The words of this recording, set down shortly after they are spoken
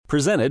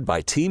Presented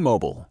by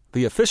T-Mobile,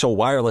 the official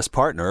wireless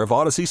partner of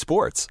Odyssey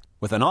Sports.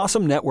 With an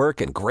awesome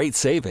network and great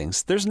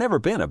savings, there's never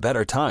been a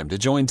better time to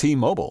join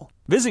T-Mobile.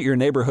 Visit your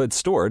neighborhood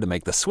store to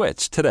make the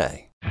switch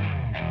today.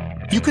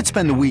 You could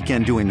spend the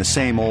weekend doing the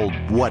same old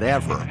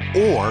whatever,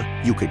 or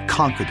you could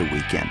conquer the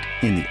weekend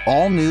in the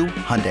all-new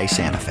Hyundai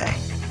Santa Fe.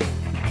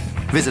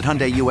 Visit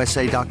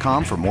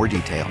HyundaiUSA.com for more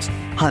details.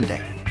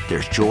 Hyundai,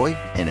 there's joy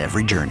in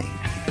every journey.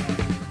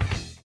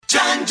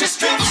 John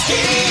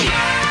Jastrzębski,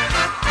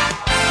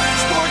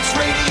 Sports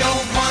Radio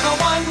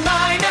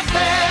 101.9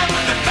 FM,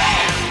 The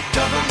Fan,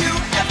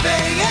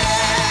 WFAN.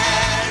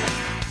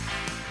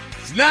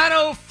 It's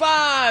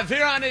 9:05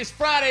 here on this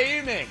Friday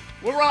evening.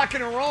 We're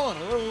rocking and rolling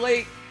a little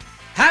late.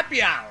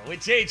 Happy hour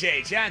with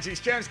JJ, John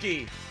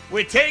Jastrzębski.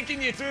 We're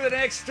taking you through the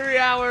next 3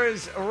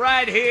 hours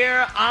right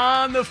here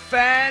on The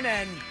Fan,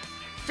 and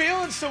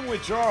feeling some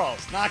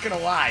withdrawals, not going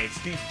to lie. It's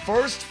the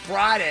first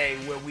Friday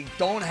where we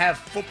don't have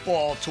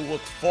football to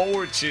look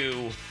forward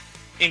to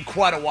in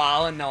quite a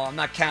while. And no, I'm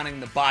not counting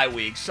the bye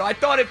week. So I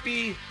thought it'd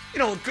be,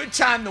 a good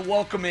time to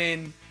welcome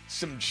in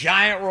some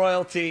Giant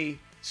royalty,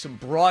 some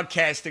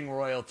broadcasting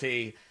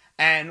royalty,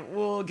 and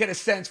we'll get a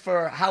sense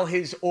for how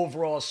his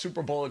overall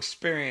Super Bowl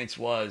experience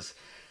was.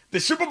 The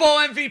Super Bowl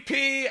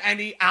MVP and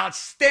the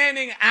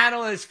outstanding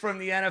analyst from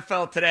the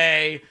NFL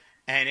Today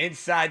and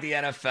Inside the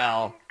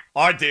NFL,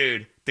 our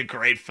dude, the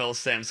great Phil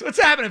Simms. What's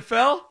happening,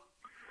 Phil?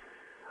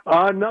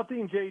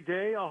 Nothing,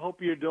 JJ. I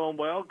hope you're doing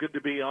well. Good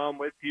to be on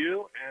with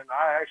you. And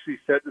I actually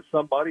said to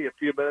somebody a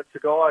few minutes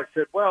ago, I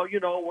said, well,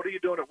 what are you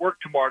doing at work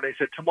tomorrow? And they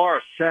said,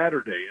 tomorrow's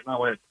Saturday. And I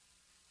went,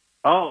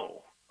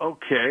 oh,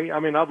 okay. I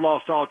mean, I've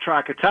lost all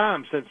track of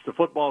time since the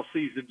football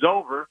season's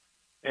over.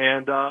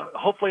 And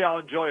hopefully I'll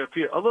enjoy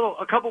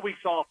a couple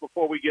weeks off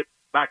before we get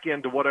back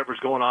into whatever's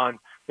going on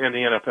in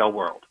the NFL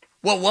world.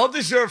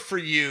 Well-deserved for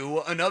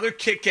you, another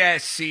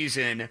kick-ass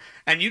season,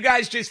 and you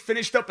guys just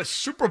finished up a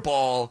Super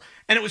Bowl,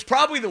 and it was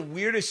probably the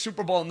weirdest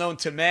Super Bowl known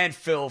to man,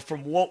 Phil,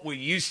 from what we're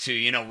used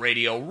to.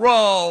 Radio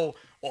Row,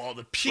 all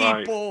the people,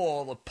 right,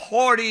 all the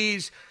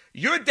parties.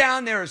 You're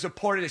down there as a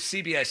part of the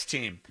CBS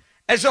team.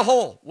 As a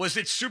whole, was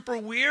it super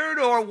weird,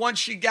 or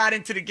once you got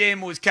into the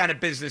game, it was kind of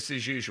business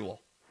as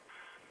usual?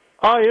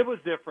 Oh, it was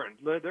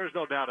different. There's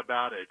no doubt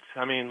about it.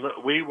 I mean,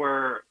 we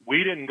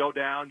didn't go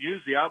down.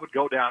 Usually I would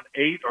go down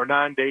 8 or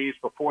 9 days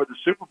before the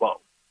Super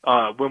Bowl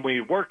when we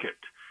work it.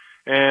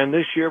 And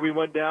this year we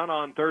went down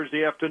on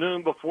Thursday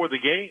afternoon before the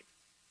game,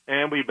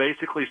 and we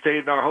basically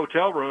stayed in our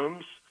hotel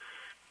rooms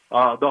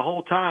the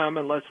whole time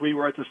unless we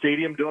were at the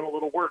stadium doing a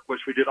little work,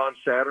 which we did on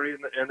Saturday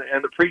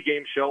and the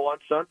pregame show on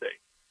Sunday.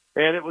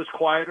 And it was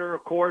quieter,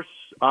 of course.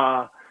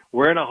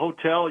 We're in a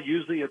hotel.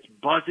 Usually it's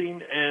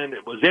buzzing, and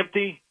it was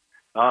empty.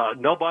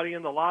 Nobody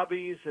in the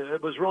lobbies.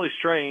 It was really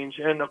strange.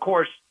 And, of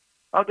course,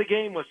 the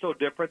game was so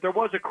different. There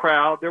was a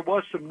crowd. There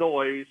was some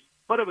noise,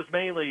 but it was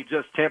mainly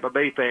just Tampa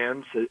Bay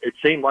fans, it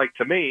seemed like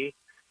to me.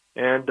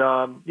 And,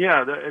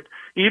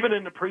 even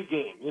in the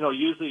pregame,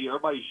 usually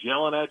everybody's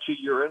yelling at you.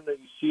 You're in there,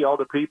 you see all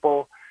the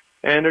people.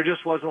 And there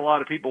just wasn't a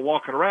lot of people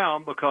walking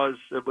around because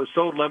it was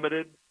so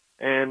limited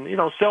and,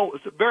 so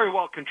it's very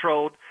well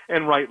controlled,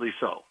 and rightly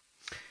so.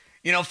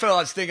 Phil, I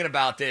was thinking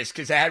about this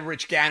because I had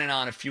Rich Gannon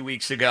on a few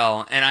weeks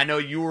ago, and I know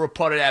you were a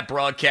part of that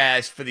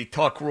broadcast for the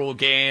Tuck Rule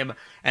game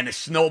and the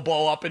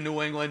Snowball up in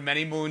New England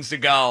many moons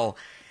ago.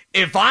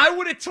 If I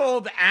would have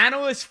told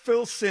analyst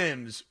Phil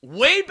Simms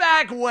way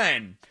back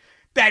when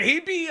that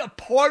he'd be a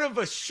part of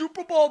a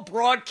Super Bowl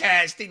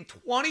broadcast in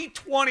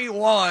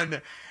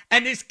 2021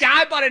 and this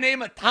guy by the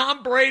name of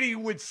Tom Brady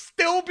would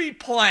still be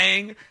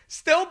playing,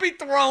 still be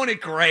throwing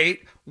it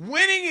great,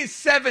 winning his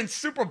 7th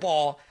Super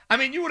Bowl, I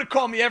mean, you would have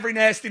called me every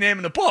nasty name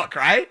in the book,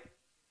 right?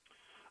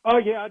 Oh,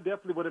 yeah, I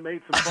definitely would have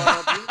made some fun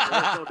of you.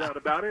 There's no doubt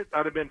about it.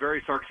 I'd have been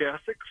very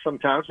sarcastic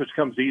sometimes, which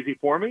comes easy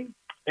for me,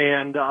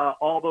 and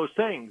all those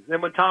things.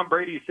 And when Tom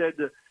Brady said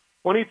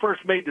when he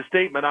first made the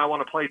statement, I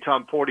want to play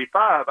Tom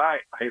 45, I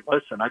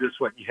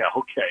just went, yeah,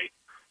 okay.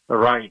 All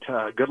right,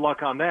 good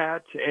luck on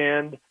that.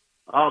 And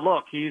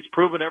look, he's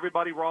proven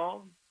everybody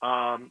wrong.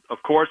 Of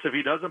course, if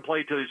he doesn't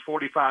play till he's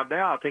 45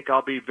 now, I think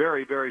I'll be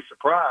very, very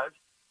surprised.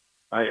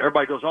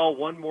 Everybody goes,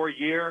 one more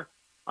year.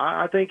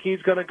 I think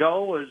he's going to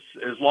go as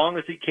long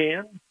as he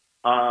can.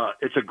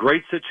 It's a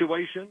great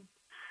situation.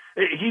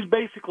 He's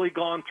basically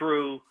gone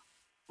through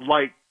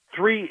like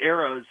 3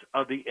 eras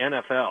of the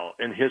NFL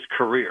in his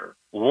career.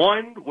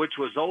 One, which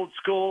was old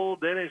school.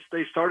 Then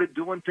they started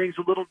doing things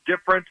a little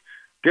different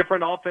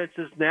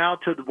offenses now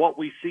to what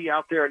we see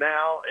out there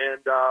now.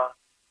 And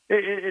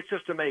it's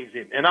just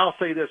amazing. And I'll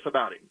say this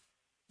about him.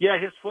 Yeah,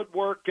 his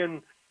footwork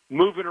and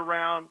moving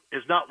around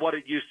is not what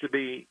it used to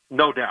be,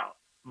 no doubt.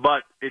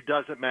 But it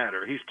doesn't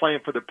matter. He's playing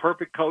for the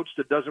perfect coach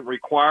that doesn't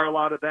require a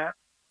lot of that.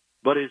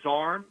 But his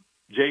arm,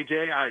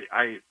 JJ,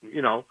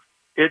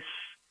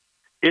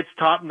 it's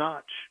top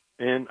notch.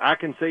 And I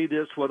can say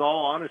this with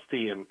all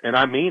honesty, and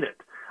I mean it.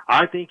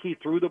 I think he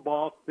threw the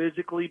ball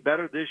physically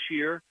better this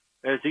year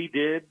as he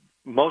did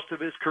most of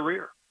his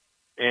career.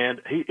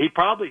 And he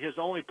probably his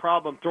only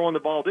problem throwing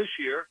the ball this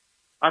year,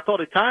 I thought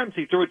at times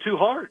he threw it too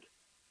hard.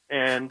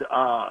 And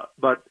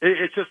but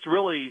it's just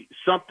really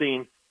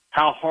something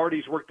how hard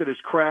he's worked at his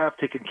craft,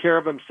 taking care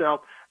of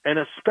himself, and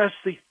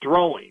especially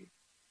throwing.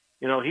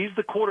 You know, he's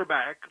the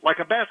quarterback, like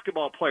a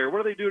basketball player.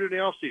 What do they do in the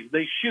offseason?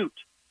 They shoot.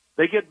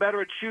 They get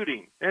better at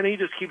shooting, and he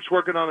just keeps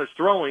working on his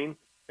throwing,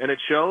 and it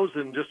shows,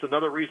 and just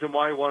another reason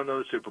why he won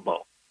another Super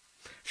Bowl.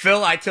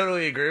 Phil, I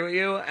totally agree with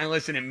you. And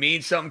listen, it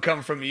means something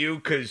coming from you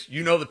because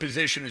you know the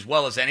position as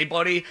well as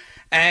anybody.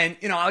 And,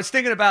 you know, I was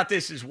thinking about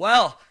this as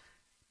well.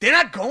 They're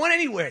not going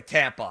anywhere,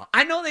 Tampa.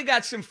 I know they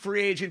got some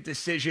free agent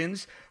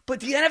decisions, but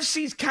the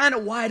NFC's kind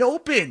of wide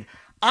open.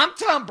 I'm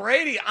Tom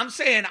Brady. I'm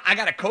saying I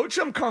got a coach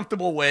I'm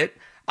comfortable with.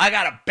 I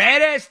got a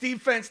badass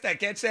defense that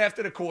gets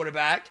after the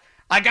quarterback.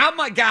 I got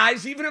my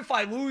guys. Even if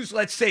I lose,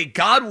 let's say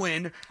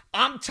Godwin,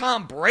 I'm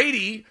Tom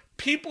Brady.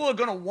 People are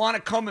going to want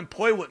to come and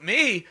play with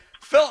me.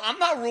 Phil, I'm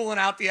not ruling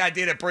out the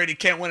idea that Brady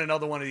can't win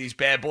another one of these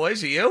bad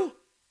boys. Are you?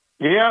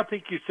 Yeah, I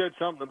think you said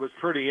something that was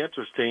pretty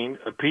interesting.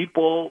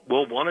 People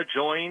will want to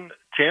join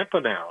Tampa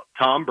now.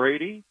 Tom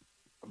Brady,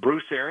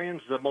 Bruce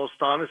Arians, the most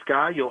honest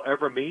guy you'll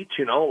ever meet.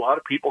 You know, a lot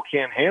of people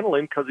can't handle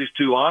him because he's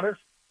too honest.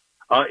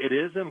 It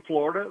is in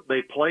Florida.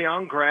 They play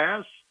on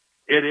grass.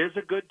 It is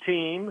a good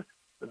team.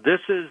 This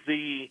is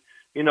the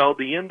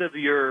end of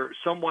your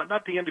somewhat,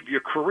 not the end of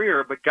your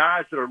career, but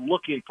guys that are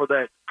looking for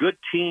that good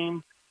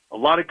team, a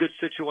lot of good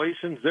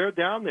situations. They're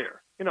down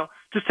there. You know,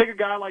 just take a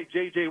guy like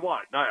J.J.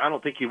 Watt. Now, I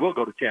don't think he will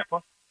go to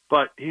Tampa,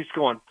 but he's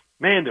going,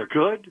 man, they're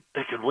good.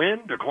 They can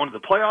win. They're going to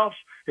the playoffs.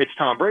 It's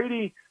Tom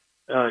Brady.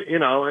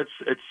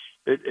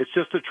 It's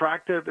just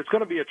attractive. It's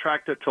going to be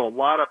attractive to a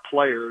lot of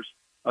players,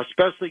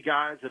 especially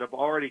guys that have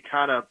already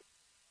kind of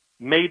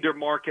made their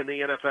mark in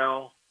the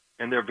NFL,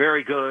 and they're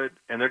very good,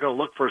 and they're going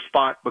to look for a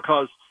spot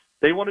because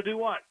they want to do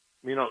what?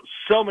 You know,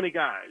 so many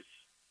guys,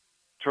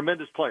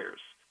 tremendous players,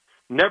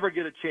 never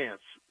get a chance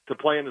to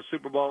play in the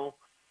Super Bowl.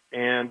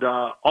 And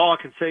all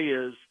I can say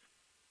is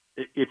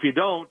if you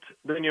don't,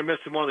 then you're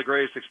missing one of the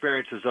greatest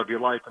experiences of your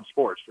life in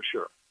sports, for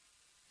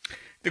sure.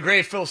 The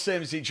great Phil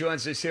Simms, he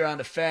joins us here on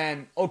The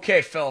Fan.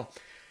 Okay, Phil,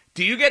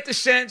 do you get the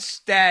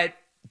sense that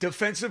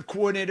defensive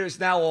coordinators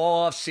now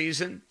all off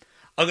season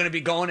are going to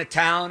be going to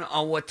town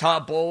on what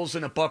Todd Bowles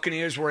and the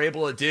Buccaneers were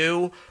able to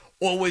do?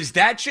 Or was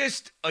that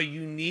just a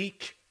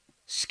unique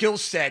skill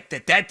set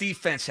that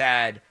defense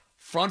had?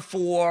 Front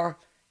four,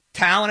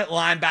 talent at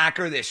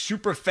linebacker. They're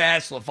super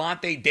fast.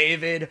 Levante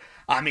David.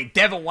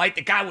 Devin White.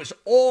 The guy was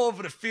all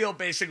over the field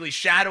basically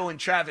shadowing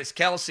Travis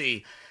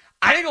Kelce.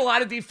 I think a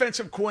lot of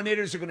defensive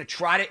coordinators are going to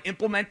try to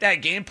implement that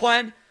game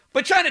plan,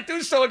 but trying to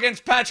do so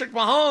against Patrick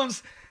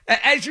Mahomes,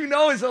 as you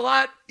know, is a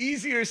lot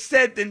easier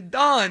said than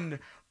done.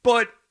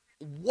 But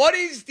what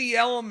is the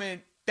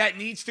element that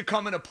needs to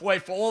come into play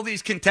for all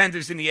these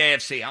contenders in the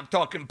AFC? I'm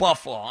talking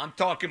Buffalo. I'm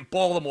talking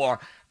Baltimore.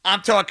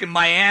 I'm talking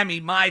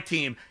Miami, my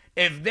team.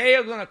 If they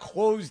are going to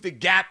close the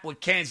gap with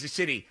Kansas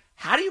City,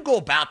 how do you go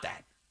about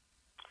that?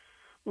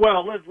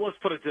 Well, let's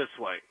put it this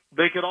way.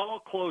 They could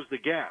all close the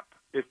gap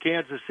if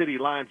Kansas City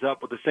lines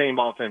up with the same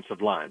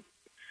offensive line.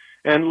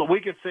 And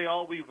we can say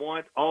all we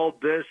want, all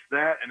this,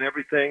 that, and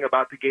everything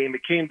about the game.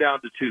 It came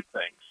down to two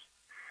things.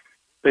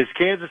 Is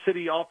Kansas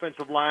City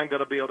offensive line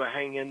going to be able to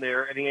hang in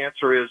there? And the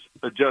answer is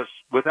just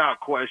without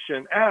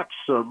question,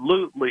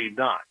 absolutely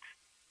not.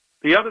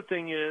 The other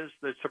thing is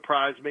that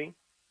surprised me,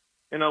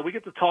 you know, we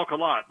get to talk a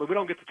lot, but we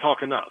don't get to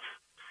talk enough,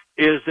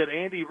 is that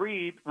Andy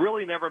Reid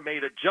really never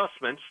made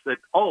adjustments that,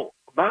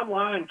 that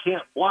line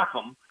can't block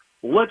them.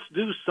 Let's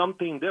do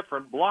something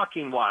different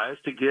blocking-wise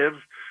to give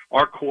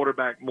our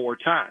quarterback more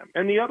time.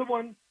 And the other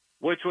one,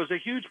 which was a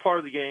huge part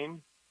of the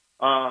game,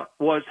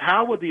 was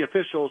how would the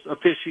officials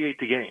officiate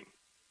the game?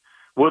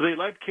 Will they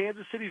let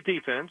Kansas City's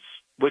defense,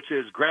 which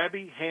is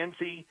grabby,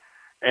 handsy,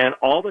 and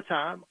all the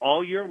time,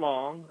 all year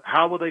long,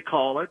 how will they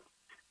call it?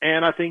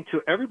 And I think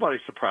to everybody's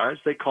surprise,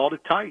 they called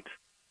it tight.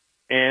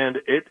 And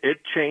it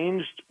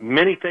changed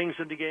many things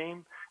in the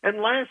game.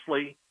 And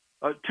lastly,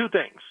 two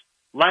things.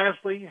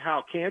 Lastly,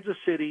 how Kansas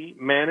City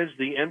managed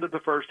the end of the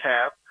first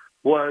half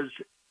was,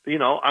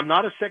 I'm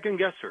not a second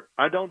guesser.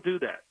 I don't do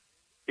that.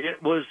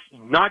 It was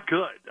not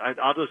good.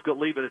 I'll just go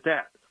leave it at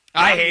that.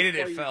 I hated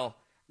it, Phil.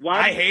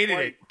 I hated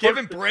it.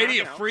 Giving Brady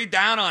a free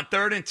down on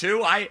 3rd and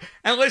 2.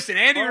 And listen,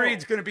 Andy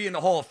Reid's going to be in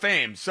the Hall of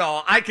Fame,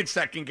 so I could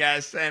second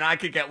guess and I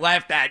could get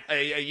laughed at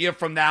a year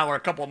from now or a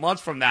couple of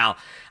months from now.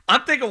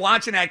 I'm thinking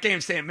watching that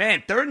game saying,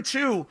 man, 3rd and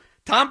 2,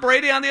 Tom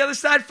Brady on the other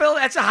side, Phil,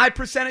 that's a high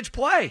percentage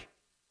play.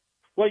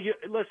 Well,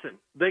 listen,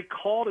 they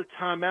called a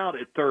timeout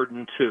at 3rd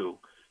and 2.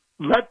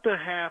 Let the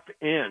half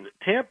end.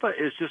 Tampa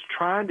is just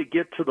trying to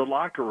get to the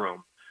locker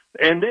room.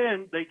 And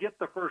then they get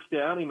the first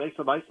down. He makes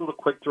a nice little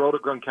quick throw to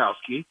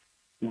Gronkowski.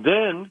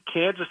 Then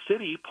Kansas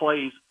City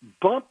plays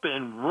bump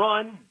and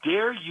run,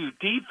 dare you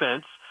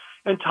defense,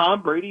 and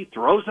Tom Brady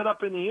throws it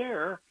up in the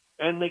air,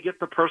 and they get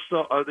the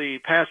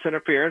pass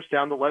interference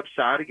down the left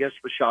side against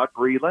Bashaud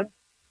Breeland.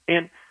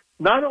 And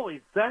not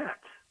only that,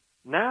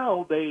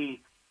 now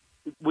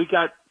we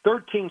got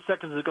 13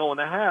 seconds to go in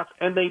the half,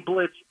 and they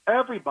blitz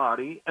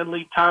everybody and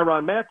leave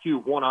Tyrann Mathieu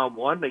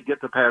one-on-one. They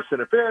get the pass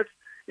interference.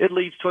 It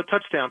leads to a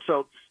touchdown.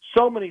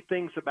 So many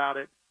things about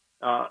it.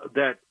 but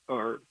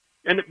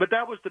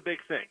that was the big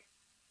thing.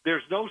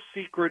 There's no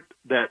secret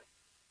that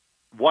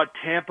what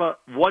Tampa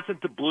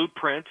wasn't the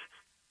blueprint.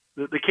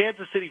 The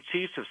Kansas City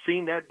Chiefs have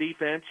seen that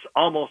defense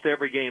almost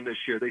every game this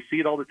year. They see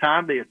it all the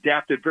time. They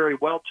adapted very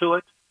well to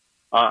it.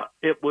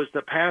 It was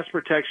the pass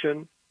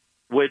protection,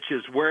 which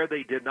is where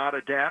they did not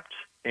adapt.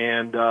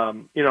 And,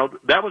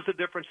 that was the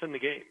difference in the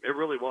game. It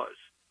really was.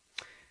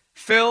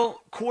 Phil,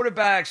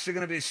 quarterbacks are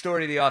going to be the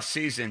story of the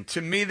offseason.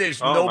 To me,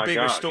 there's no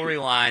bigger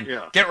storyline.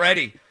 Yeah. Get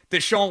ready.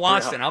 Deshaun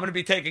Watson. Yeah. I'm going to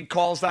be taking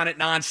calls on it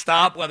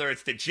nonstop, whether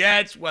it's the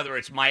Jets, whether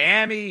it's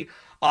Miami,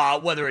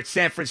 whether it's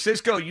San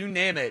Francisco, you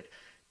name it.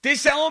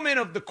 This element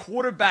of the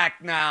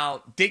quarterback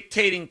now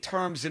dictating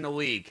terms in the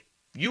league,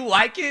 you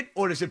like it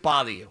or does it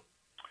bother you?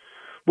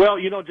 Well,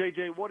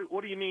 JJ,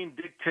 what do you mean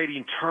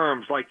dictating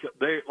terms? Like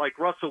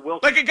Russell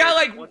Wilson? Like a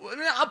guy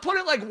I'll put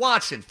it like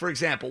Watson, for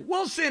example.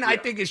 Wilson, yeah. I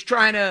think, is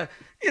trying to,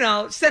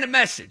 send a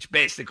message,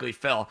 basically,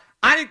 Phil.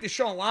 I think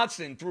Deshaun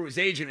Watson, through his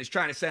agent, is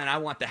trying to say, I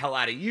want the hell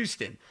out of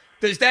Houston.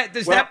 Does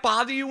that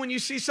bother you when you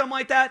see something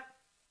like that?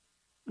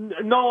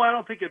 No, I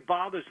don't think it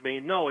bothers me.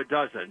 No, it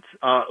doesn't.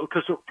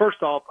 Because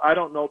first off, I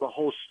don't know the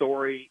whole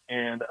story,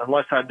 and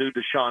unless I knew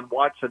Deshaun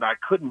Watson, I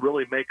couldn't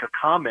really make a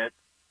comment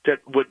that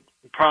would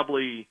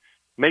probably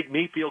make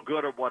me feel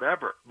good or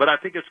whatever. But I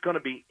think it's going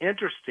to be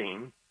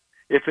interesting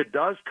if it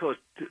does go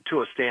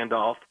to a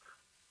standoff,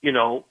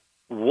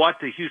 what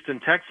the Houston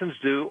Texans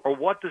do or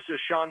what does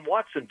Deshaun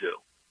Watson do?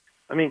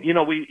 I mean,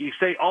 you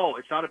say,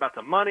 it's not about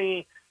the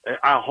money.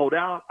 I'll hold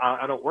out.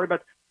 I don't worry about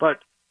it. But,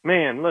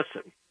 man,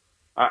 listen,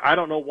 I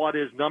don't know what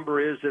his number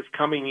is this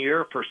coming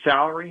year for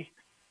salary,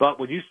 but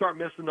when you start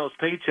missing those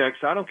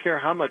paychecks, I don't care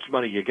how much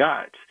money you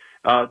got.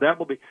 That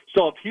will be –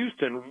 so if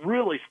Houston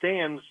really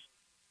stands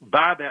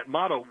by that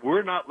motto,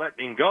 we're not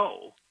letting him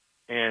go,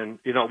 and,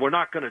 we're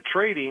not going to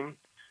trade him,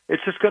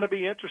 it's just going to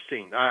be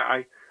interesting.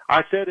 I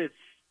said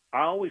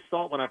I always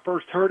thought when I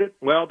first heard it,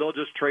 well, they'll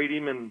just trade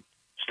him and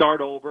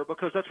start over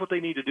because that's what they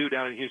need to do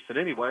down in Houston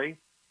anyway.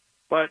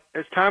 But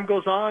as time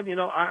goes on,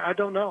 I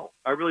don't know.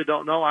 I really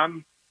don't know.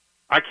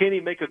 I can't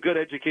even make a good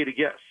educated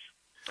guess.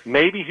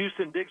 Maybe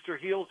Houston digs their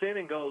heels in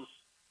and goes,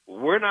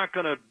 we're not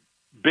going to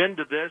bend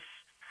to this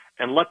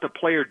and let the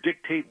player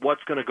dictate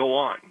what's going to go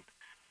on.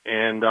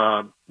 And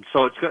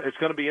so it's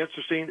going to be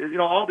interesting.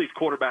 All these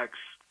quarterbacks,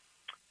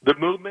 the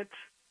movement,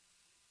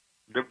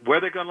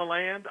 where they're going to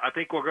land, I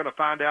think we're going to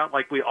find out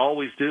like we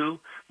always do,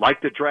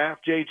 like the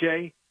draft,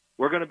 JJ.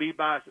 We're going to be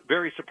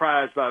very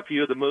surprised by a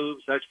few of the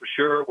moves, that's for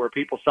sure, where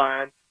people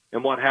sign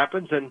and what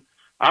happens. And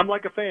I'm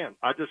like a fan.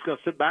 I'm just going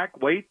to sit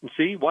back, wait, and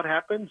see what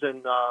happens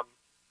and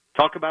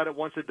talk about it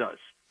once it does.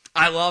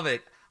 I love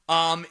it.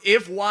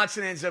 If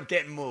Watson ends up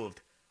getting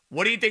moved,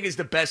 what do you think is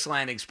the best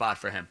landing spot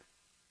for him?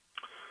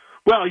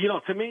 Well,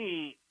 to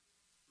me,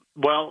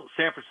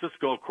 San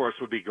Francisco, of course,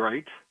 would be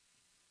great.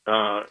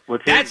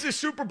 That's the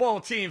Super Bowl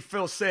team,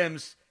 Phil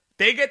Simms.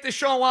 They get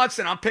Deshaun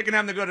Watson. I'm picking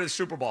them to go to the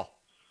Super Bowl.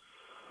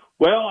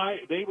 Well,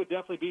 they would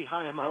definitely be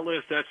high on my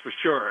list, that's for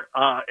sure.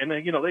 And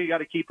then, they got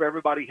to keep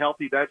everybody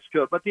healthy. That's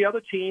good. But the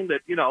other team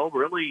that,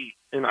 really,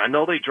 and I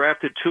know they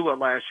drafted Tua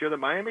last year, the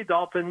Miami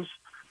Dolphins,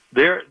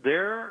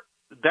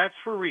 that's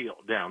for real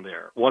down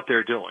there, what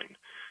they're doing.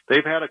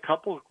 They've had a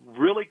couple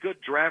really good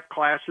draft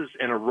classes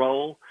in a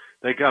row.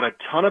 They got a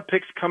ton of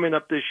picks coming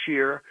up this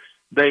year.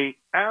 They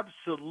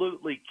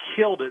absolutely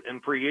killed it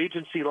in free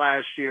agency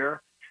last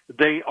year.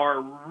 They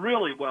are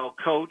really well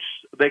coached.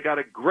 They got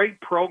a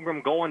great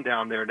program going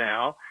down there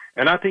now,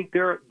 and I think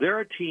they're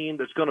a team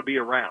that's going to be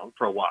around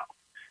for a while.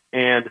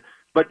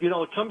 But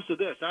it comes to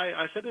this.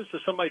 I said this to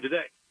somebody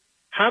today.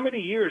 How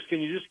many years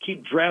can you just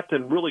keep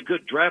drafting really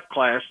good draft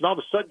class, and all of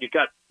a sudden you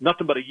got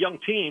nothing but a young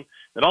team,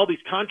 and all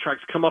these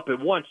contracts come up at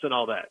once and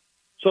all that?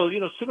 So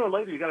sooner or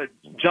later you got to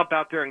jump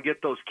out there and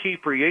get those key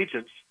free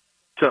agents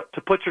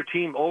to put your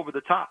team over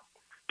the top.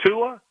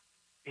 Tua,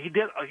 he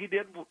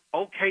did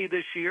okay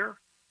this year.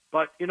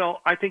 But,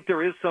 I think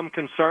there is some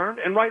concern,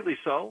 and rightly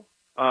so.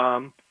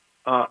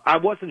 I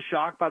wasn't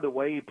shocked by the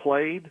way he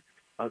played.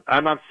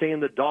 I'm not saying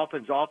the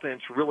Dolphins'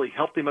 offense really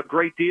helped him a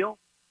great deal.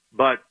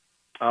 But,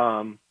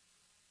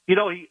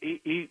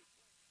 he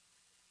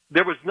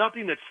there was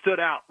nothing that stood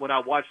out when I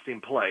watched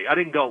him play. I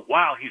didn't go,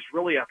 wow, he's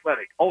really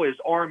athletic. Oh, his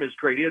arm is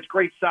great. He has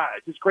great size.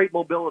 His great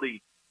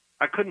mobility.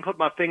 I couldn't put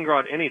my finger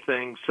on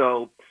anything.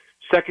 So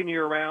second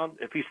year around,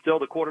 if he's still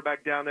the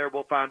quarterback down there,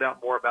 we'll find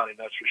out more about him,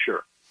 that's for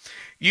sure.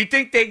 You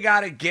think they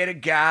got to get a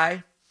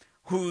guy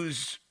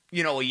who's,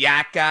 a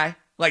yak guy?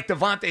 Like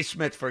Devontae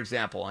Smith, for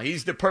example.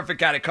 He's the perfect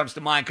guy that comes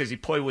to mind because he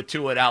played with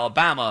Tua at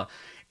Alabama.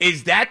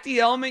 Is that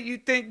the element you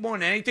think more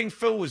than anything,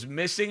 Phil, was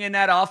missing in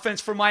that offense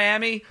for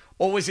Miami?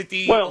 Or was it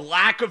the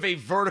lack of a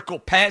vertical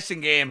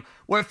passing game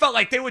where it felt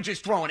like they were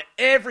just throwing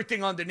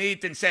everything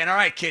underneath and saying, all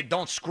right, kid,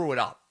 don't screw it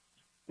up?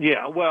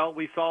 Yeah, well,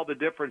 we saw the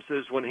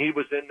differences when he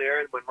was in there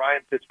and when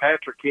Ryan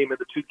Fitzpatrick came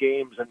into two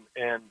games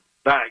and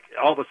back.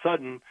 All of a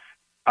sudden,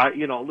 I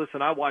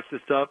watched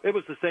this stuff. It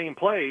was the same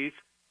plays,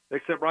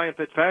 except Ryan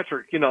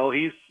Fitzpatrick, he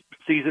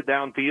sees it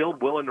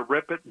downfield, willing to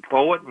rip it and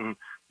throw it and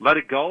let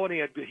it go, and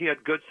he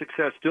had good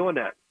success doing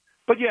that.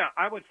 But, yeah,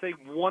 I would say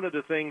one of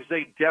the things,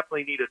 they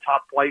definitely need a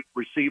top-flight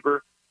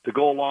receiver to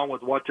go along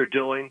with what they're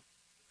doing.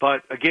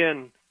 But,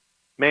 again,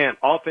 man,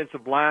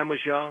 offensive line was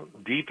young.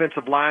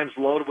 Defensive line's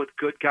loaded with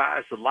good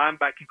guys. The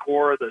linebacking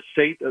core,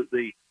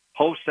 the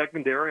whole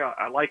secondary,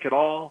 I like it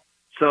all.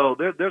 So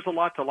there's a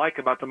lot to like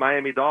about the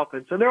Miami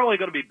Dolphins. And they're only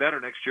going to be better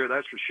next year,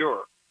 that's for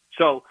sure.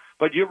 So,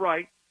 but you're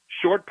right,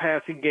 short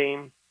passing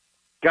game.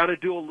 Got to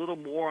do a little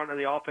more on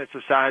the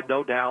offensive side,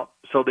 no doubt.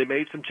 So they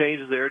made some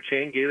changes there.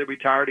 Chan Gailey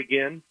retired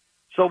again.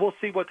 So we'll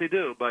see what they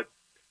do. But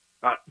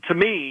to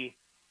me,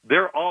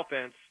 their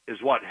offense is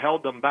what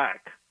held them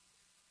back.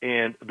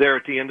 And they're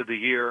at the end of the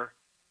year.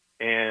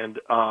 And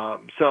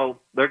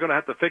so they're going to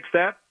have to fix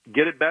that,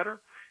 get it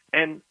better.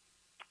 And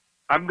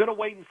I'm going to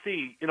wait and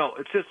see. You know,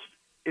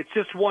 it's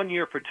just 1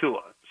 year for Tua.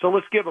 So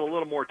let's give it a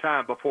little more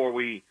time before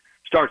we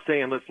start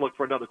saying let's look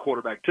for another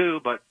quarterback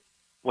too. But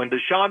when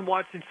Deshaun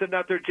Watson's sitting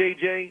out there,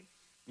 JJ,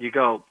 you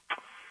go,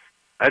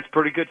 that's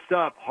pretty good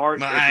stuff.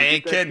 Hard. I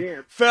ain't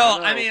kidding. Phil,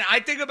 I mean, I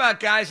think about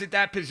guys at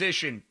that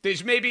position.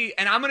 There's maybe,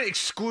 and I'm going to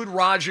exclude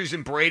Rodgers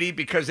and Brady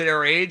because of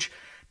their age.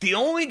 The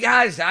only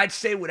guys I'd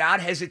say without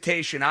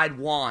hesitation I'd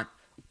want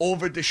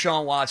over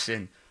Deshaun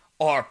Watson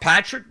are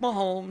Patrick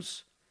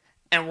Mahomes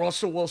and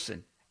Russell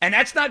Wilson. And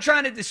that's not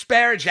trying to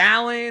disparage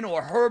Allen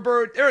or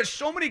Herbert. There are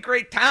so many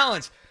great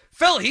talents.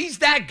 Phil, he's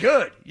that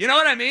good. You know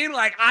what I mean?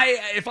 Like,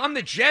 if I'm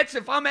the Jets,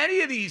 if I'm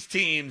any of these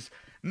teams,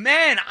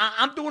 man,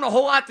 I'm doing a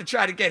whole lot to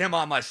try to get him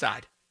on my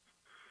side.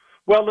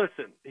 Well,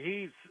 listen,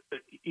 he's,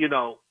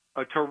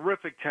 a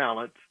terrific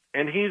talent,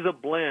 and he's a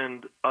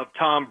blend of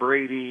Tom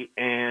Brady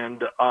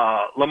and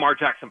Lamar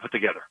Jackson put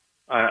together.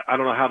 I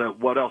don't know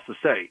what else to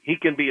say. He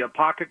can be a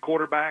pocket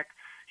quarterback.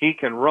 He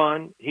can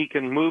run. He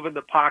can move in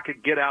the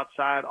pocket, get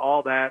outside,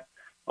 all that.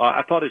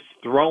 I thought his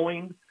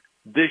throwing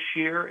this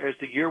year, as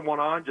the year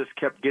went on, just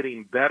kept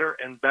getting better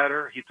and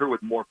better. He threw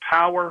with more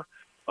power.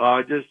 He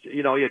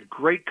had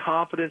great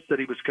confidence that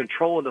he was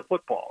controlling the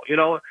football.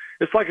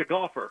 It's like a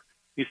golfer.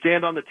 You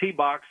stand on the tee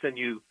box and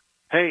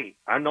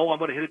I know I'm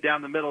going to hit it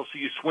down the middle, so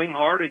you swing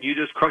hard and you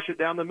just crush it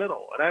down the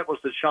middle. And that was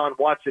Deshaun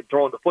Watson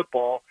throwing the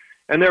football.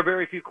 And there are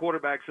very few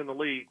quarterbacks in the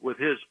league with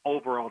his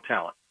overall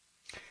talent.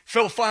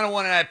 Phil, final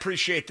one, and I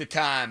appreciate the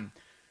time.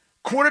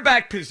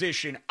 Quarterback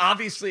position,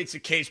 obviously it's a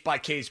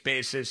case-by-case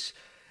basis.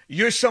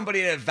 You're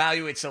somebody that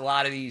evaluates a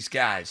lot of these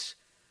guys.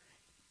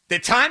 The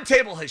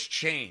timetable has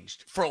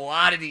changed for a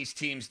lot of these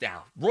teams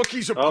now.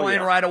 Rookies are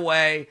playing right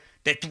away.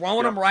 They're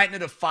throwing them right into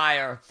the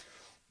fire.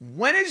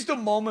 When is the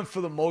moment, for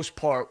the most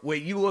part, where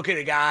you look at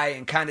a guy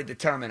and kind of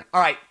determine,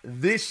 all right,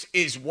 this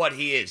is what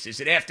he is?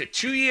 Is it after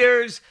 2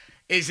 years?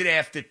 Is it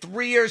after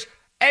 3 years?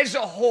 As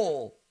a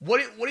whole,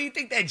 what do you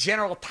think that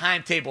general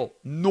timetable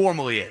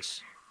normally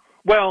is?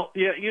 Well,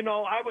 yeah,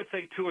 I would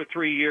say 2 or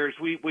 3 years.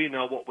 We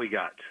know what we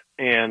got.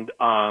 And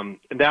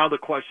now the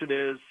question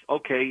is,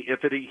 okay, if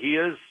he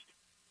is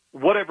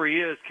whatever he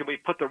is, can we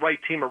put the right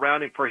team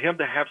around him for him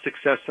to have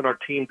success in our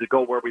team to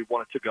go where we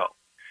want it to go?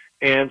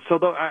 And so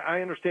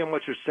I understand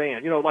what you're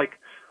saying.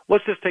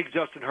 Let's just take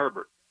Justin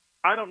Herbert.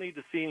 I don't need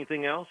to see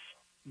anything else.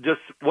 Just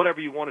whatever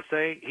you want to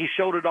say. He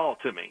showed it all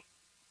to me.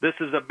 This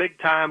is a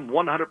big-time,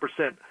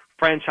 100%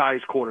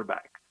 franchise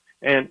quarterback.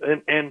 And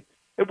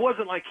it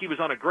wasn't like he was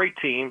on a great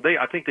team.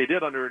 I think they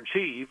did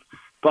underachieve.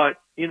 But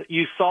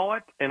you saw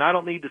it, and I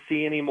don't need to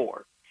see any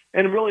more.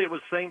 And really, it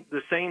was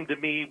the same to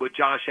me with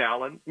Josh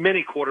Allen,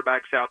 many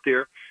quarterbacks out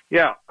there.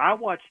 Yeah, I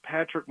watched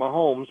Patrick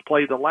Mahomes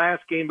play the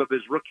last game of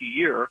his rookie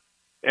year,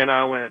 and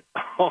I went,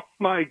 oh,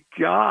 my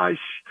gosh.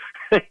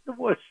 It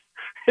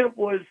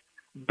was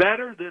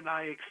better than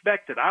I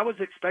expected. I was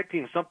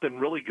expecting something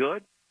really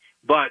good,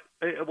 but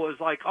it was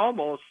like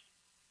almost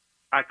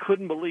I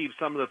couldn't believe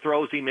some of the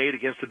throws he made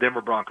against the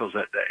Denver Broncos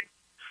that day.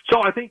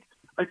 So I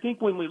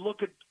think when we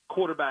look at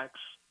quarterbacks,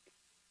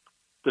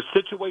 the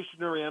situation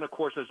they're in, of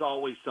course, is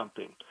always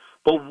something.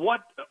 But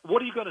what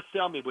are you going to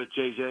sell me with,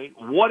 JJ?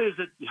 What is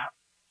it?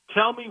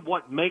 Tell me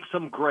what makes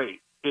them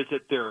great. Is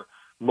it their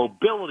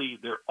mobility,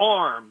 their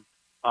arm,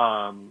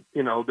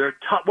 their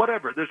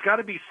whatever? There's got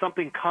to be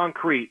something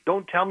concrete.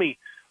 Don't tell me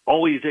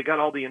always they got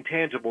all the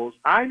intangibles.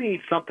 I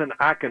need something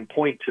I can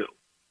point to.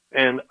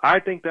 And I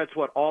think that's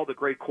what all the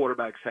great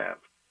quarterbacks have.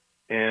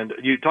 And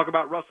you talk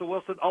about Russell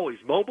Wilson. Oh, he's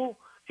mobile.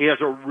 He has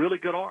a really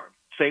good arm.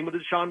 Same with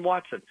Deshaun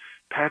Watson.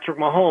 Patrick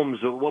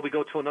Mahomes, we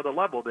go to another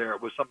level there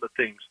with some of the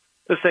things.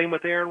 The same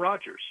with Aaron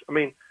Rodgers. I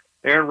mean,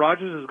 Aaron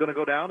Rodgers is going to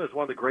go down as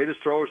one of the greatest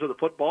throwers of the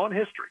football in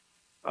history.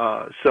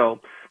 So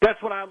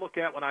that's what I look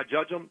at when I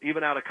judge them,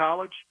 even out of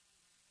college.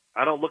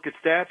 I don't look at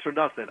stats or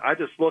nothing. I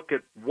just look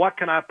at what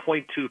can I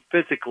point to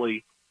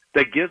physically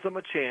that gives them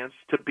a chance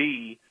to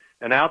be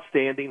an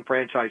outstanding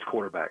franchise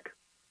quarterback.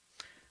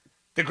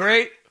 The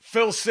great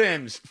Phil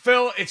Simms.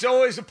 Phil, it's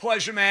always a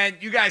pleasure, man.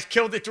 You guys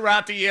killed it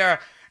throughout the year.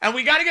 And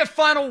we got to get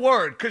final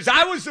word, because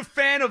I was a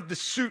fan of the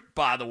suit,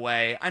 by the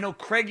way. I know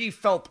Craigie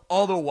felt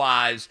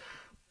otherwise.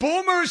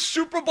 Boomer's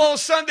Super Bowl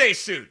Sunday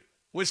suit.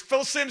 Was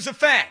Phil Simms a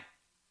fan?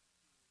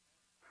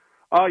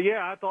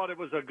 Yeah, I thought it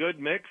was a good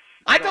mix.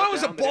 I thought it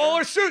was a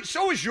baller suit.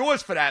 So was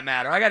yours, for that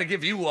matter. I got to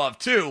give you love,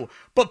 too.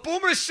 But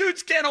Boomer's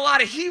suit's getting a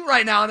lot of heat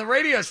right now on the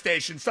radio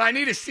station, so I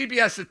need a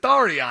CBS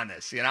authority on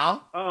this, you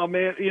know? Oh,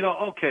 man,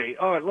 okay.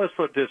 All right, let's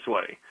put it this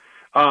way.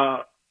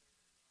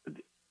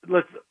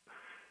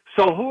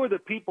 So who are the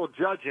people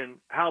judging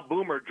how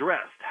Boomer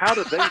dressed? How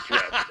did they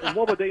dress? And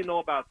what would they know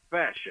about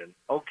fashion?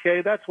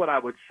 Okay, that's what I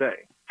would say.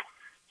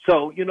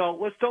 So,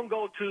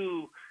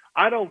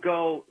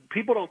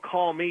 people don't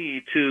call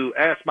me to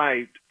ask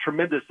my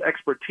tremendous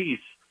expertise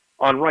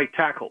on right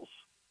tackles.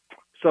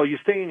 So you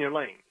stay in your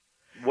lane.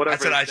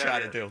 That's what I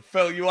try to do.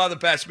 Phil, you are the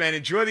best, man.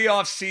 Enjoy the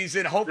off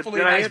season. Hopefully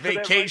a nice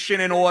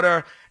vacation in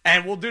order.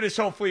 And we'll do this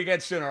hopefully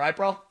again soon, all right,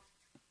 bro?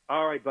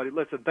 All right, buddy.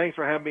 Listen, thanks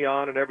for having me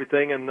on and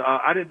everything. And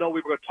I didn't know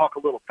we were going to talk a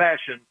little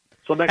fashion.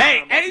 So next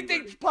time,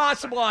 anything's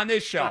possible on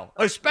this show,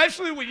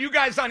 especially with you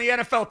guys on the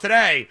NFL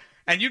Today.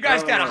 And you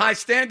guys got a high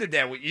standard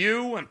there with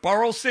you and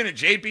Burleson and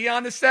JB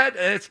on the set.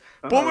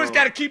 Boomer's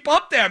got to keep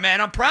up there,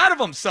 man. I'm proud of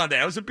him Sunday.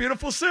 It was a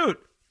beautiful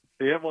suit.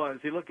 Yeah, it was.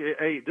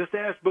 Hey, just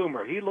ask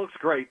Boomer. He looks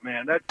great,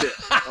 man. That's it.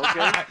 Okay?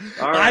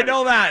 All right. I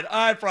know that.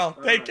 All right, bro.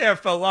 Take care,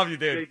 Phil. Love you,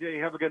 dude.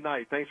 JJ, have a good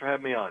night. Thanks for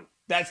having me on.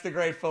 That's the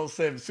great Phil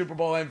Simms, Super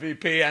Bowl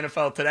MVP,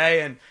 NFL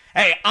Today. And,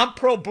 hey, I'm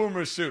pro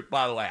Boomer's suit,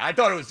 by the way. I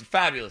thought it was a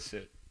fabulous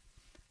suit.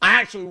 I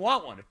actually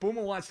want one. If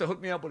Boomer wants to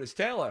hook me up with his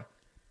tailor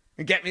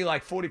and get me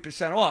like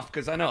 40% off,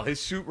 because I know his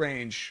suit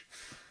range,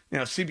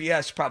 CBS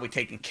is probably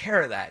taking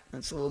care of that.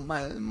 It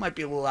might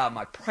be a little out of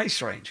my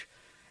price range.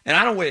 And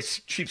I don't wear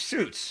cheap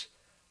suits,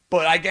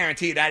 but I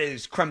guarantee that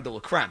is creme de la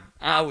creme.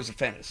 I was a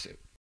fan of the suit.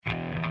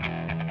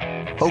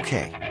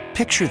 Okay,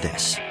 picture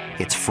this.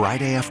 It's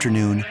Friday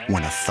afternoon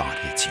when a thought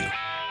hits you.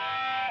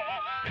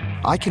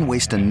 I can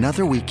waste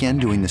another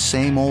weekend doing the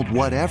same old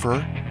whatever,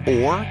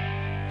 or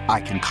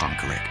I can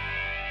conquer it.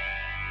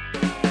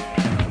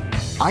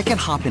 I can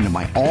hop into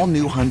my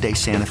all-new Hyundai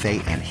Santa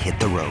Fe and hit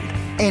the road.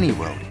 Any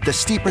road. The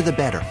steeper, the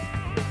better.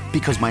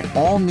 Because my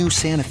all-new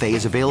Santa Fe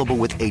is available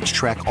with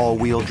H-Track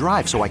all-wheel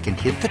drive, so I can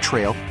hit the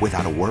trail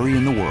without a worry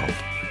in the world.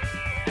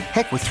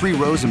 Heck, with 3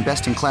 rows and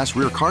best-in-class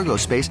rear cargo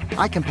space,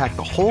 I can pack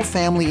the whole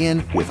family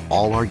in with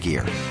all our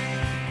gear.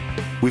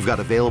 We've got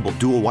available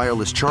dual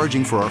wireless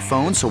charging for our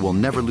phones, so we'll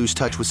never lose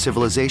touch with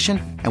civilization,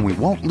 and we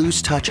won't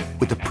lose touch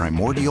with the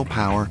primordial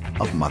power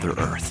of Mother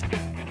Earth.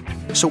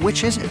 So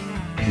which is it?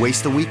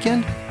 Waste the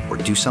weekend or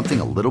do something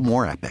a little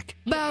more epic?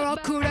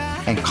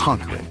 And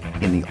conquer it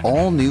in the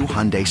all-new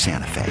Hyundai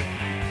Santa Fe.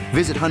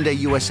 Visit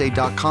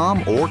HyundaiUSA.com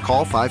or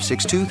call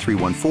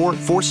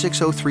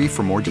 562-314-4603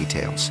 for more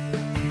details.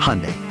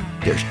 Hyundai,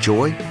 there's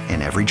joy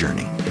in every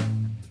journey.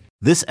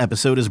 This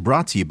episode is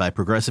brought to you by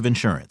Progressive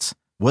Insurance.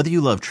 Whether you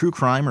love true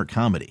crime or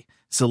comedy,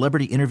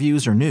 celebrity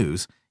interviews or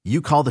news,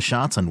 you call the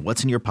shots on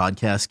what's in your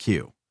podcast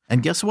queue.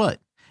 And guess what?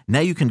 Now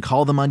you can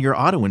call them on your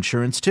auto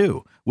insurance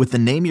too with the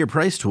Name Your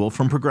Price tool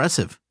from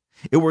Progressive.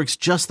 It works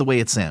just the way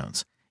it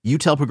sounds. You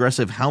tell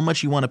Progressive how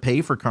much you want to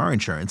pay for car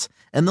insurance,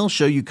 and they'll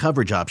show you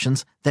coverage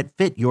options that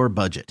fit your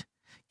budget.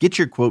 Get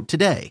your quote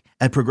today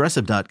at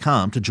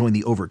Progressive.com to join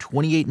the over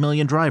 28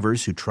 million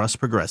drivers who trust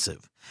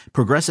Progressive.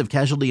 Progressive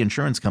Casualty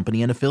Insurance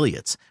Company and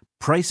Affiliates.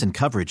 Price and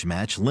coverage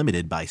match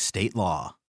limited by state law.